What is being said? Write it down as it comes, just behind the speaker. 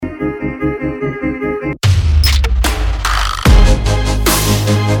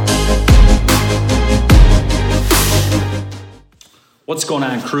What's going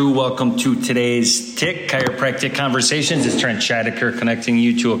on, crew? Welcome to today's TIC Chiropractic Conversations. It's Trent Schadiker connecting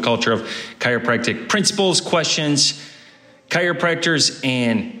you to a culture of chiropractic principles, questions, chiropractors,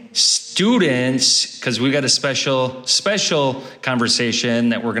 and students, because we got a special conversation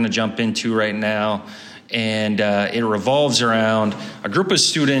that we're going to jump into right now. And it revolves around a group of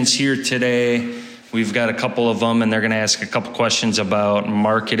students here today. We've got a couple of them, and they're going to ask a couple questions about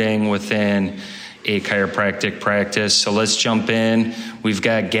marketing within a chiropractic practice. So let's jump in. We've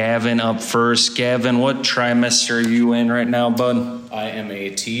got Gavin up first. Gavin, what trimester are you in right now, bud? I am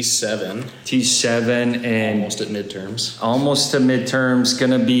a T7. T7 and almost at midterms. Almost to midterms. Going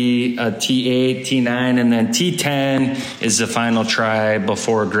to be a T8, T9, and then T10 is the final try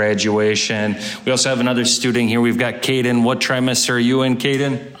before graduation. We also have another student here. We've got Caden. What trimester are you in,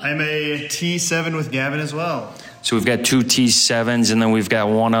 Caden? I'm a T7 with Gavin as well. So we've got two T7s, and then we've got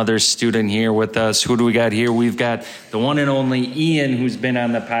one other student here with us. Who do we got here? We've got the one and only Ian, who's been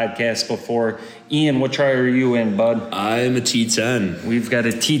on the podcast before. Ian, what try are you in, bud? I'm a T10. We've got a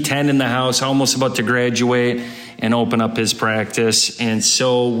T10 in the house, almost about to graduate and open up his practice. And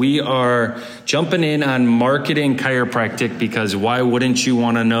so we are jumping in on marketing chiropractic, because why wouldn't you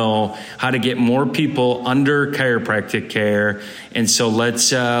want to know how to get more people under chiropractic care? And so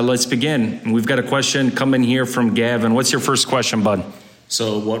let's begin. We've got a question coming here from Gavin. What's your first question, bud?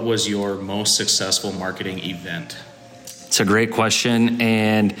 So what was your most successful marketing event? It's a great question,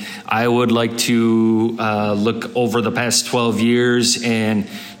 and I would like to look over the past 12 years and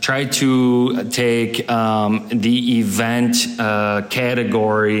try to take the event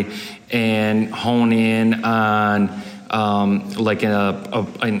category and hone in on like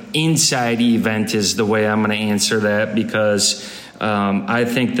an inside event is the way I'm going to answer that, because I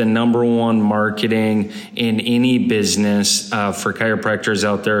think the number one marketing in any business for chiropractors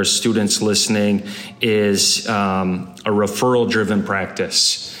out there, students listening, is a referral-driven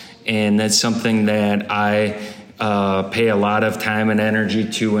practice. And that's something that I pay a lot of time and energy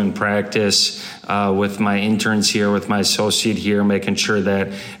to in practice with my interns here, with my associate here, making sure that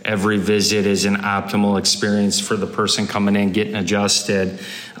every visit is an optimal experience for the person coming in, getting adjusted.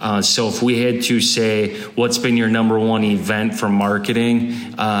 So if we had to say, what's been your number one event for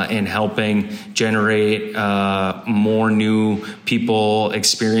marketing and helping generate more new people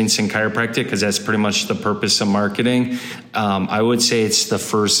experiencing chiropractic, because that's pretty much the purpose of marketing, I would say it's the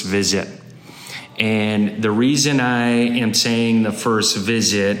first visit. And the reason I am saying the first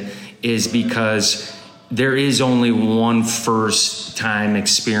visit is because there is only one first time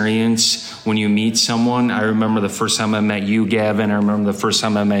experience when you meet someone. I remember the first time I met you, Gavin. I remember the first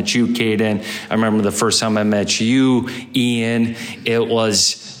time I met you, Caden. I remember the first time I met you, Ian. It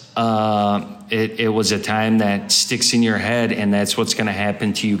was a time that sticks in your head, and that's what's going to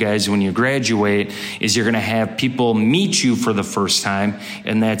happen to you guys when you graduate, is you're going to have people meet you for the first time,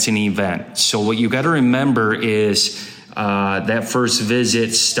 and that's an event. So what you got to remember is that first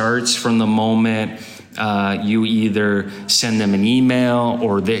visit starts from the moment you either send them an email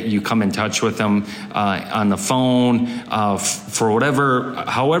or that you come in touch with them on the phone for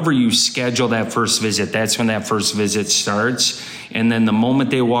however you schedule that first visit. That's when that first visit starts. And then the moment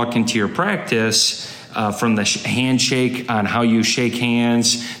they walk into your practice, from the handshake on how you shake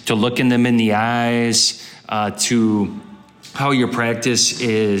hands, to looking them in the eyes, to how your practice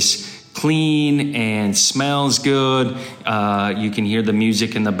is clean and smells good. You can hear the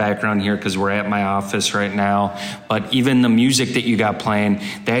music in the background here because we're at my office right now. But even the music that you got playing,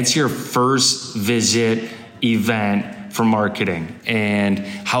 that's your first visit event for marketing. And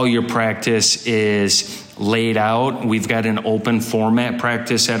how your practice is laid out. We've got an open format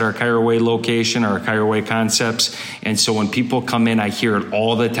practice at our ChiroWay location, our ChiroWay Concepts. And so when people come in, I hear it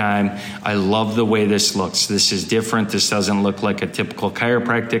all the time. I love the way this looks. This is different. This doesn't look like a typical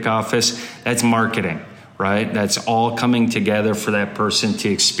chiropractic office. That's marketing, right? That's all coming together for that person to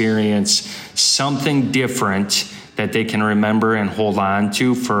experience something different that they can remember and hold on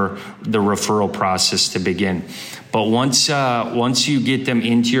to for the referral process to begin. But once you get them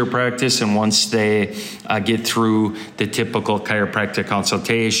into your practice, and once they get through the typical chiropractic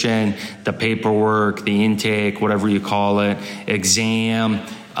consultation, the paperwork, the intake, whatever you call it, exam,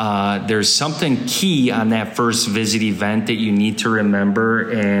 there's something key on that first visit event that you need to remember,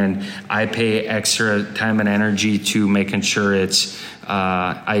 and I pay extra time and energy to making sure it's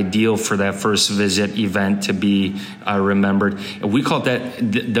ideal for that first visit event to be remembered. We call it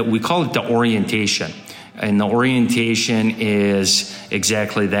the orientation. And the orientation is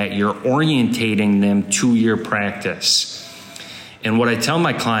exactly that. You're orientating them to your practice. And what I tell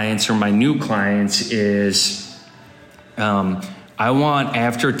my clients, or my new clients, is I want,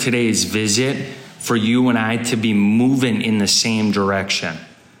 after today's visit, for you and I to be moving in the same direction.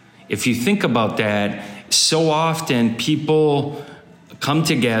 If you think about that, so often people come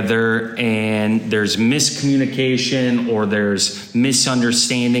together and there's miscommunication or there's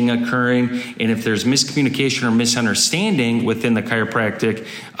misunderstanding occurring. And if there's miscommunication or misunderstanding within the chiropractic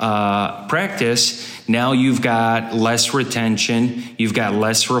practice, now you've got less retention, you've got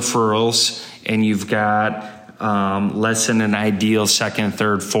less referrals, and you've got less than an ideal second,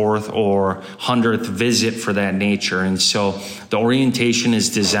 third, fourth, or 100th visit for that nature. And so the orientation is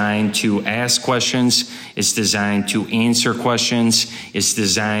designed to ask questions, it's designed to answer questions, it's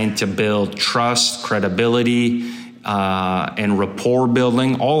designed to build trust, credibility, and rapport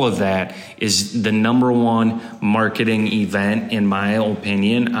building. All of that is the number one marketing event, in my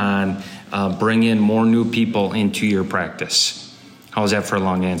opinion, on bringing more new people into your practice. How's that for a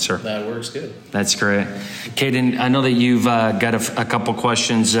long answer? That works good. That's great. Caden, I know that you've got a couple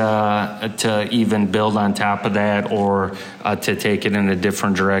questions to even build on top of that, or to take it in a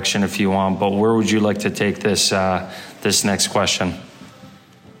different direction if you want, but where would you like to take this this next question?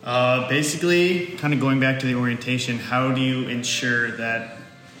 Basically, kind of going back to the orientation, how do you ensure that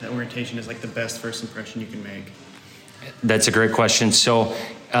the orientation is like the best first impression you can make? That's a great question. So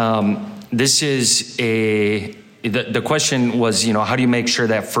this is the question was, how do you make sure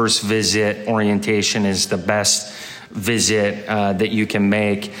that first visit orientation is the best visit that you can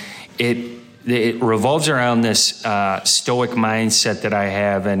make? It revolves around this stoic mindset that I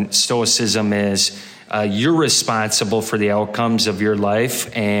have, and stoicism is you're responsible for the outcomes of your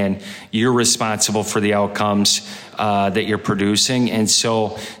life, and you're responsible for the outcomes that you're producing. And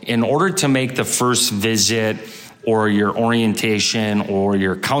so in order to make the first visit or your orientation or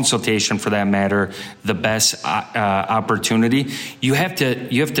your consultation, for that matter, the best opportunity, you have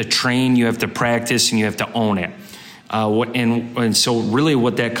to train, you have to practice, and you have to own it. And so really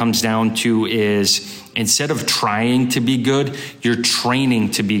what that comes down to is, instead of trying to be good, you're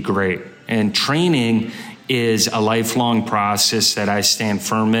training to be great. And training is a lifelong process that I stand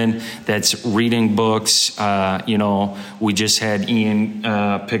firm in. That's reading books. We just had Ian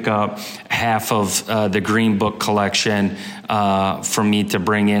pick up half of the Green Book collection for me to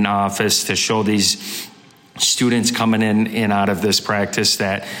bring in office to show these students coming in and out of this practice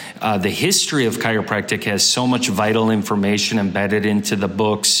that the history of chiropractic has so much vital information embedded into the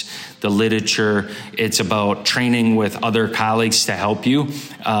books, the literature. It's about training with other colleagues to help you.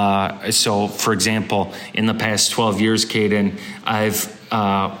 So, for example, in the past 12 years, Caden, I've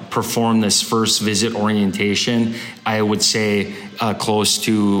performed this first visit orientation, I would say close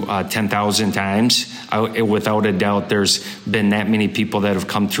to 10,000 times. Without a doubt, there's been that many people that have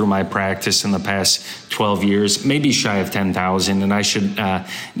come through my practice in the past 12 years, maybe shy of 10,000, and I should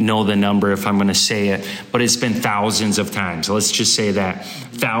know the number if I'm going to say it, but it's been thousands of times. Let's just say that.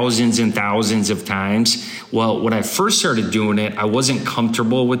 Thousands and thousands of times. Well, when I first started doing it, I wasn't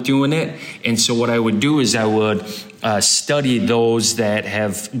comfortable with doing it, and so what I would do is I would study those that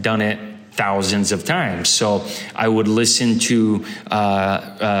have done it thousands of times. So I would listen to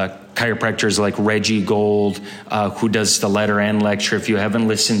chiropractors like Reggie Gold, who does the letter N lecture. If you haven't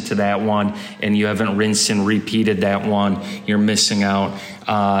listened to that one and you haven't rinsed and repeated that one, you're missing out.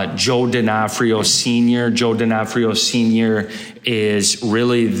 Joe D'Onofrio Sr. Joe D'Onofrio Sr. is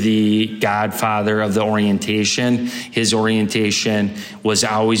really the godfather of the orientation. His orientation was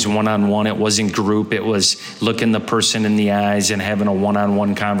always one-on-one. It wasn't group. It was looking the person in the eyes and having a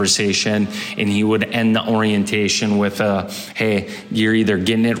one-on-one conversation. And he would end the orientation with hey, you're either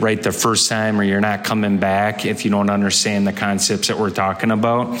getting it right the first time or you're not coming back if you don't understand the concepts that we're talking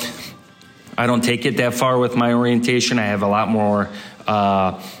about. I don't take it that far with my orientation. I have a lot more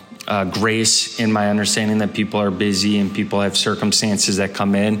grace in my understanding that people are busy and people have circumstances that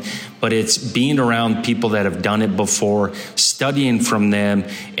come in, but it's being around people that have done it before, studying from them,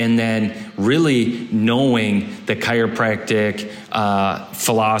 and then really knowing the chiropractic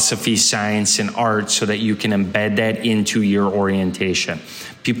philosophy, science, and art so that you can embed that into your orientation.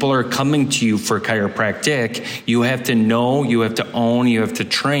 People are coming to you for chiropractic. You have to know, you have to own, you have to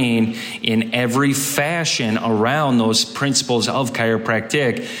train in every fashion around those principles of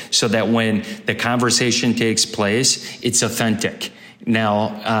chiropractic so that when the conversation takes place, it's authentic.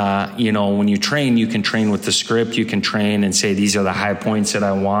 Now, when you train, you can train with the script. You can train and say, these are the high points that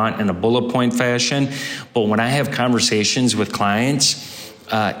I want in a bullet point fashion. But when I have conversations with clients,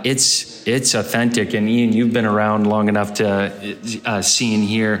 it's authentic. And Ian, you've been around long enough to see and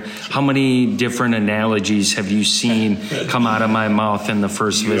hear. How many different analogies have you seen come out of my mouth in the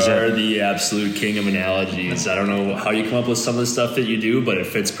first visit? You are the absolute king of analogies. I don't know how you come up with some of the stuff that you do, but it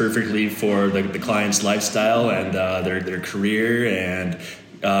fits perfectly for the client's lifestyle and their career and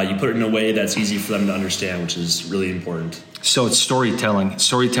you put it in a way that's easy for them to understand, which is really important. So it's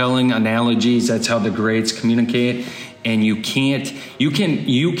storytelling, analogies. That's how the greats communicate. And you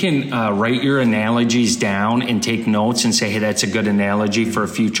can write your analogies down and take notes and say, hey, that's a good analogy for a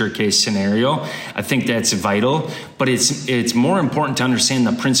future case scenario. I think that's vital, but it's more important to understand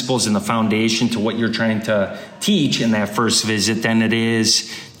the principles and the foundation to what you're trying to teach in that first visit than it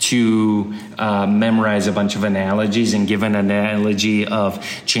is to memorize a bunch of analogies and give an analogy of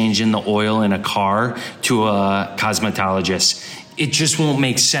changing the oil in a car to a cosmetologist. It just won't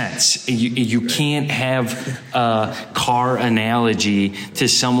make sense. You can't have a car analogy to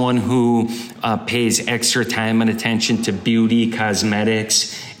someone who pays extra time and attention to beauty,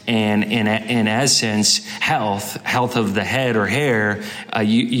 cosmetics, and in essence, health of the head or hair.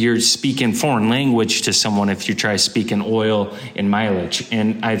 You're speaking foreign language to someone if you try speaking oil and mileage.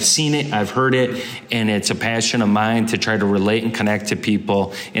 And I've seen it, I've heard it, and it's a passion of mine to try to relate and connect to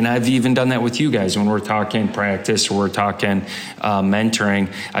people. And I've even done that with you guys when we're talking practice or we're talking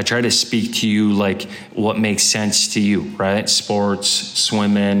mentoring. I try to speak to you like what makes sense to you, right? Sports,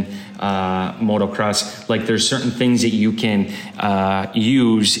 swimming, motocross. Like there's certain things that you can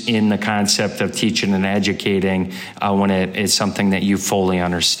use in the concept of teaching and educating when it is something that you fully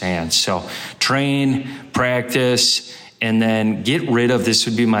understand. So train, practice, and then get rid of, this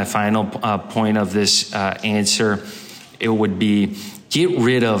would be my final point of this answer. It would be get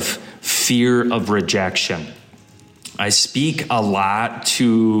rid of fear of rejection. I speak a lot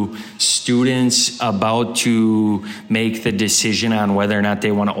to students about to make the decision on whether or not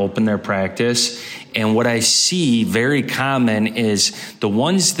they want to open their practice. And what I see very common is the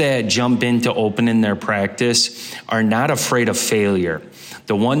ones that jump into opening their practice are not afraid of failure.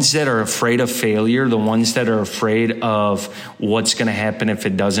 The ones that are afraid of failure, the ones that are afraid of what's going to happen if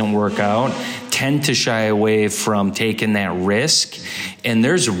it doesn't work out, tend to shy away from taking that risk. And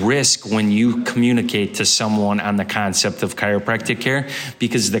there's risk when you communicate to someone on the concept of chiropractic care,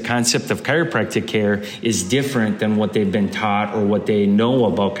 because the concept of chiropractic care is different than what they've been taught or what they know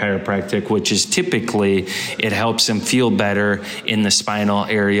about chiropractic, which is typically it helps them feel better in the spinal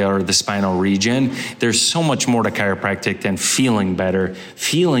area or the spinal region. There's so much more to chiropractic than feeling better.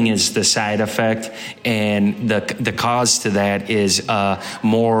 Feeling is the side effect, and the cause to that is a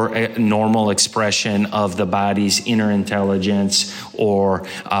more normal expression of the body's inner intelligence or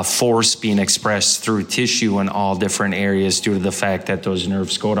force being expressed through tissue in all different areas due to the fact that those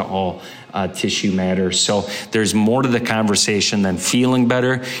nerves go to all tissue matter. So there's more to the conversation than feeling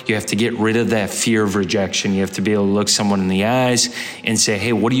better. You have to get rid of that fear of rejection. You have to be able to look someone in the eyes and say,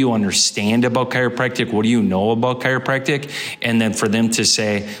 hey, what do you understand about chiropractic? What do you know about chiropractic? And then for them to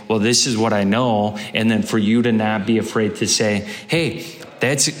say, well, this is what I know. And then for you to not be afraid to say, hey,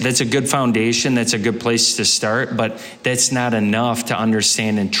 that's a good foundation. That's a good place to start, but that's not enough to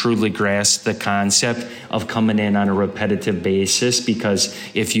understand and truly grasp the concept of coming in on a repetitive basis. Because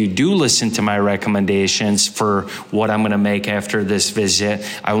if you do listen to my recommendations for what I'm going to make after this visit,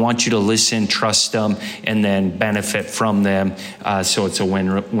 I want you to listen, trust them, and then benefit from them. So it's a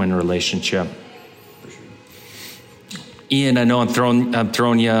win-win relationship. Ian, I know I'm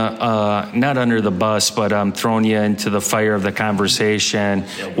throwing you not under the bus, but I'm throwing you into the fire of the conversation.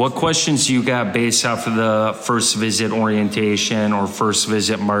 What questions you got based off of the first visit orientation or first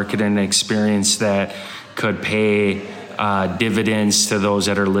visit marketing experience that could pay dividends to those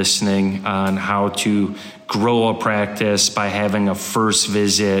that are listening on how to grow a practice by having a first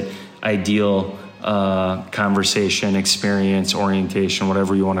visit ideal conversation, experience, orientation,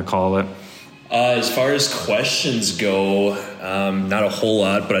 whatever you want to call it? As far as questions go, not a whole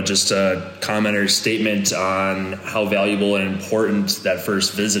lot, but just a comment or statement on how valuable and important that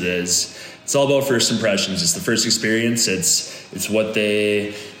first visit is. It's all about first impressions. It's the first experience. It's what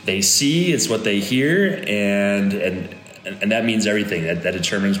they see. It's what they hear, and that means everything. That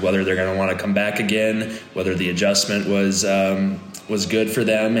determines whether they're going to want to come back again, whether the adjustment was good for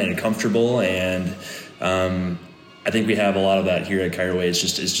them and comfortable, and I think we have a lot of that here at ChiroWay. It's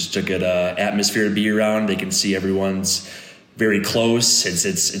just a good atmosphere to be around. They can see everyone's very close.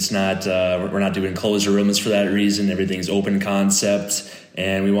 It's not we're not doing closed rooms for that reason. Everything's open concept,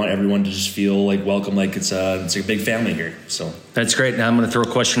 and we want everyone to just feel like welcome, like it's a big family here. So that's great. Now I'm going to throw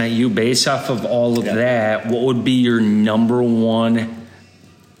a question at you. Based off of all of that, what would be your number one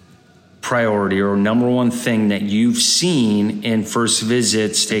priority or number one thing that you've seen in first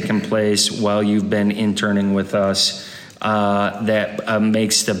visits taking place while you've been interning with us that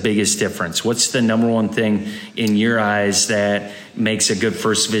makes the biggest difference? What's the number one thing in your eyes that makes a good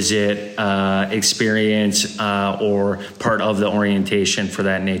first visit experience or part of the orientation for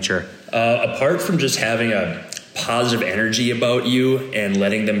that nature? Apart from just having a positive energy about you and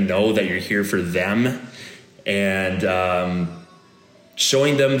letting them know that you're here for them, and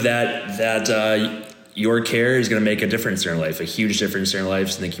showing them that your care is going to make a difference in their life, a huge difference in their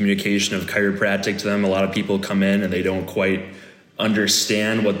lives. And the communication of chiropractic to them, a lot of people come in and they don't quite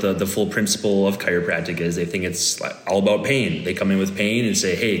understand what the full principle of chiropractic is. They think it's all about pain. They come in with pain and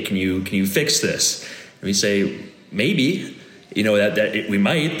say, hey, can you fix this? And we say, maybe, that we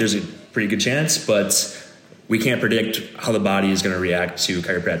might. There's a pretty good chance, but we can't predict how the body is going to react to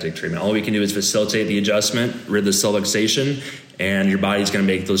chiropractic treatment. All we can do is facilitate the adjustment, rid the subluxation, and your body's going to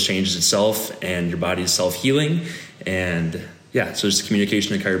make those changes itself, and your body is self-healing. And so it's the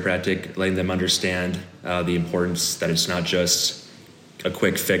communication of chiropractic, letting them understand the importance that it's not just a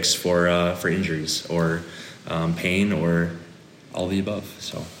quick fix for injuries or pain or all the above.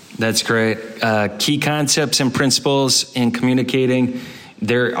 So that's great. Key concepts and principles in communicating.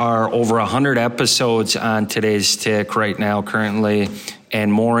 There are over 100 episodes on Today's Tick right now currently,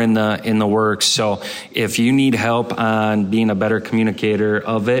 and more in the works. So if you need help on being a better communicator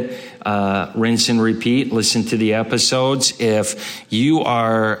of it, rinse and repeat, listen to the episodes. If you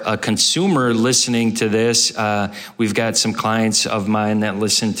are a consumer listening to this, we've got some clients of mine that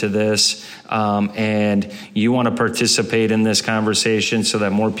listen to this, and you want to participate in this conversation so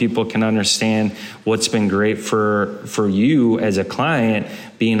that more people can understand what's been great for you as a client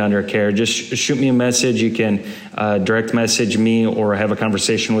being under care. Just shoot me a message. You can direct message me or have a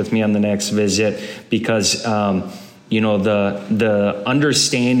conversation with me on the next visit, because the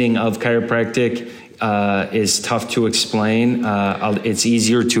understanding of chiropractic is tough to explain. It's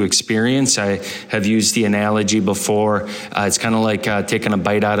easier to experience. I have used the analogy before. It's kind of like taking a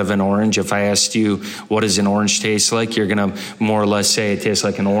bite out of an orange. If I asked you, what does an orange taste like? You're going to more or less say it tastes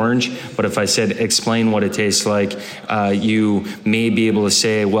like an orange. But if I said, explain what it tastes like, you may be able to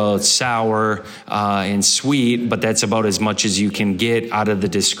say, well, it's sour and sweet, but that's about as much as you can get out of the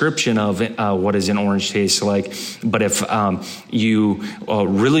description of it, what does an orange taste like. But if you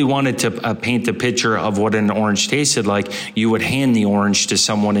really wanted to paint the picture of what an orange tasted like, you would hand the orange to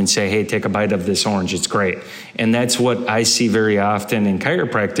someone and say, hey, take a bite of this orange. It's great. And that's what I see very often in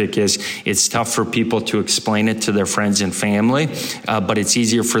chiropractic is it's tough for people to explain it to their friends and family, but it's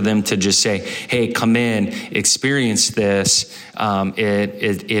easier for them to just say, hey, come in, experience this.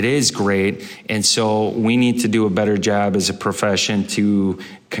 It is great. And so we need to do a better job as a profession to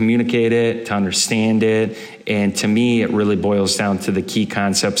communicate it, to understand it. And to me, it really boils down to the key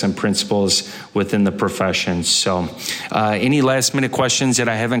concepts and principles within the profession. So any last minute questions that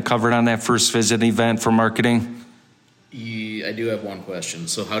I haven't covered on that first visit event for marketing? I do have one question.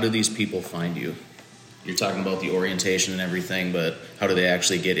 So how do these people find you? You're talking about the orientation and everything, but how do they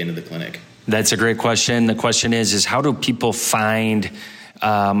actually get into the clinic? That's a great question. The question is how do people find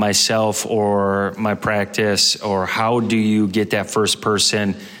myself or my practice, or how do you get that first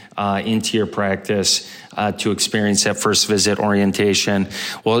person into your practice to experience that first visit orientation?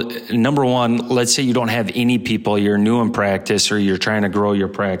 Well, number one, let's say you don't have any people, you're new in practice or you're trying to grow your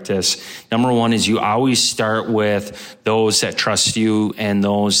practice. Number one is you always start with those that trust you and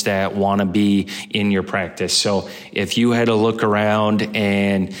those that want to be in your practice. So if you had to look around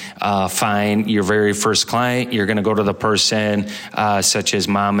and find your very first client, you're going to go to the person such as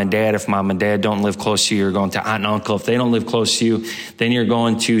mom and dad. If mom and dad don't live close to you, you're going to aunt and uncle. If they don't live close to you, then you're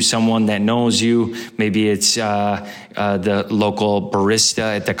going to someone that knows you. Maybe it's the local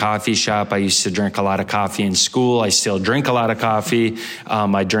barista at the coffee shop. I used to drink a lot of coffee in school. I still drink a lot of coffee.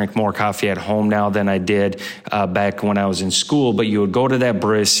 I drink more coffee at home now than I did back when I was in school. But you would go to that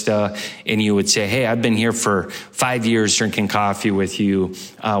barista and you would say, hey, I've been here for 5 years drinking coffee with you.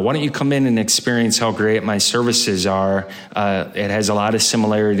 Why don't you come in and experience how great my services are? It has a lot of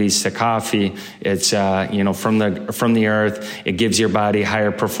similarities to coffee. It's from the earth. It gives your body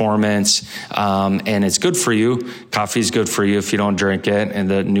higher performance, and it's good for you. Coffee is good for you if you don't drink it, and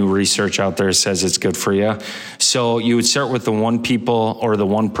the new research out there says it's good for you. So you would start with the one people or the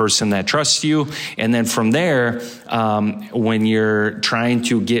one person that trusts you, and then from there, when you're trying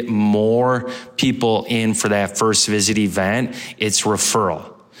to get more people in for that first visit event, it's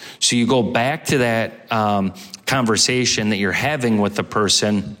referral. So you go back to that conversation that you're having with the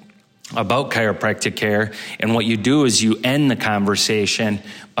person about chiropractic care, and what you do is you end the conversation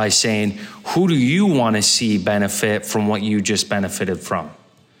by saying, who do you want to see benefit from what you just benefited from?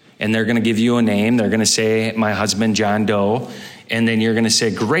 And they're going to give you a name. They're going to say, my husband, John Doe. And then you're going to say,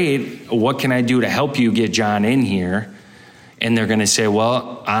 great, what can I do to help you get John in here? And they're going to say,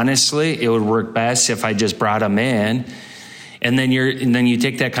 well, honestly, it would work best if I just brought him in. And then you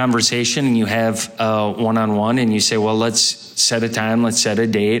take that conversation and you have one-on-one and you say, well, let's set a time, let's set a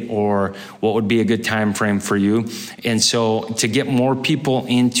date, or what would be a good time frame for you. And so to get more people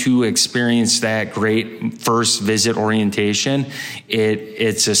into experience that great first visit orientation,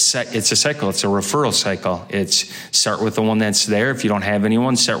 it's a cycle. It's a referral cycle. It's start with the one that's there. If you don't have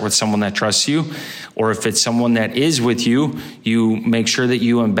anyone, start with someone that trusts you. Or if it's someone that is with you, you make sure that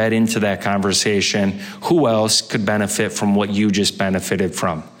you embed into that conversation who else could benefit from what you just benefited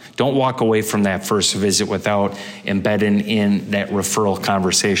from. Don't walk away from that first visit without embedding in that referral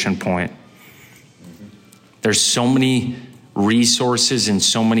conversation point. There's so many resources and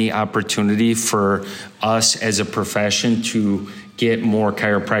so many opportunity for us as a profession to get more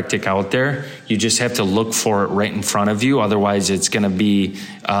chiropractic out there. You just have to look for it right in front of you. Otherwise, it's going to be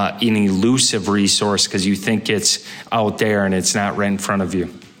an elusive resource because you think it's out there and it's not right in front of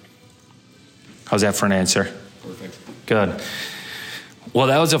you. How's that for an answer? Perfect. Good. Well,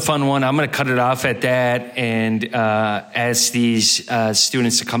 that was a fun one. I'm going to cut it off at that and ask these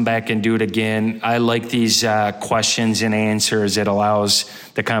students to come back and do it again. I like these questions and answers. It allows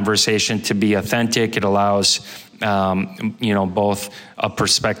the conversation to be authentic. It allows, both a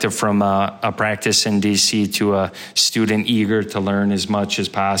perspective from a practice in DC to a student eager to learn as much as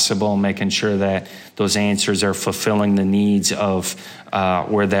possible, making sure that those answers are fulfilling the needs of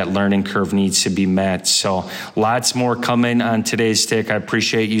where that learning curve needs to be met. So lots more coming on today's TIC. I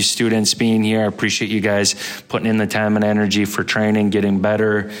appreciate you students being here. I appreciate you guys putting in the time and energy for training, getting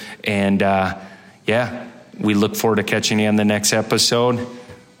better. And we look forward to catching you on the next episode.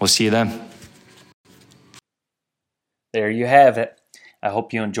 We'll see you then. There you have it. I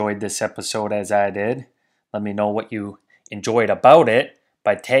hope you enjoyed this episode as I did. Let me know what you enjoyed about it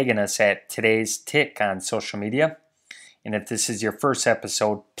by tagging us at Today's TIC on social media. And if this is your first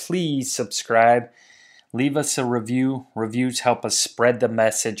episode, please subscribe. Leave us a review. Reviews help us spread the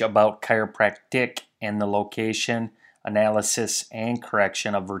message about chiropractic and the location, analysis, and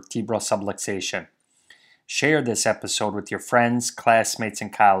correction of vertebral subluxation. Share this episode with your friends, classmates,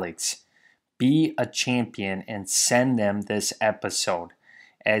 and colleagues. Be a champion and send them this episode.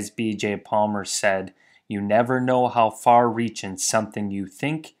 As B.J. Palmer said, you never know how far-reaching something you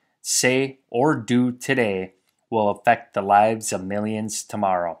think, say, or do today will affect the lives of millions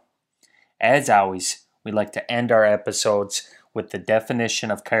tomorrow. As always, we like to end our episodes with the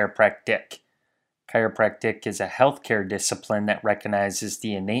definition of chiropractic. Chiropractic is a healthcare discipline that recognizes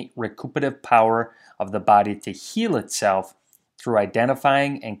the innate recuperative power of the body to heal itself through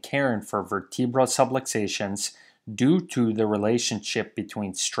identifying and caring for vertebral subluxations due to the relationship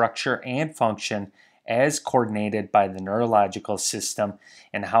between structure and function as coordinated by the neurological system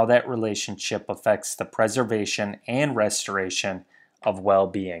and how that relationship affects the preservation and restoration of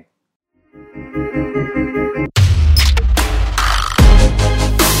well-being.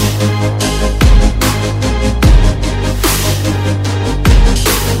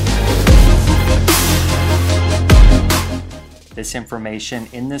 This information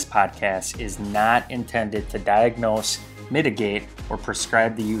in this podcast is not intended to diagnose, mitigate, or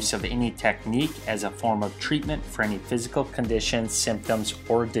prescribe the use of any technique as a form of treatment for any physical conditions, symptoms,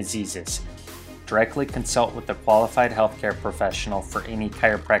 or diseases. Directly consult with a qualified healthcare professional for any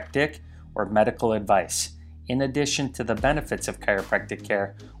chiropractic or medical advice. In addition to the benefits of chiropractic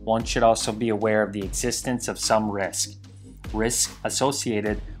care, one should also be aware of the existence of some risk. Risks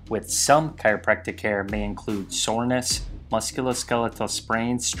associated with some chiropractic care may include soreness, musculoskeletal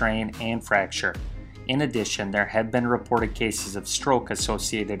sprain, strain, and fracture. In addition, there have been reported cases of stroke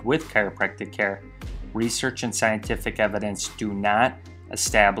associated with chiropractic care. Research and scientific evidence do not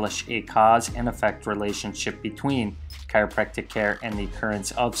establish a cause and effect relationship between chiropractic care and the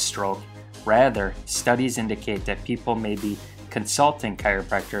occurrence of stroke. Rather, studies indicate that people may be consulting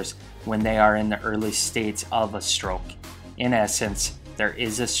chiropractors when they are in the early states of a stroke. In essence, there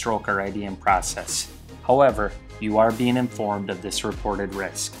is a stroke already in process. However, you are being informed of this reported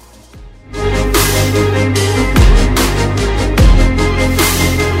risk.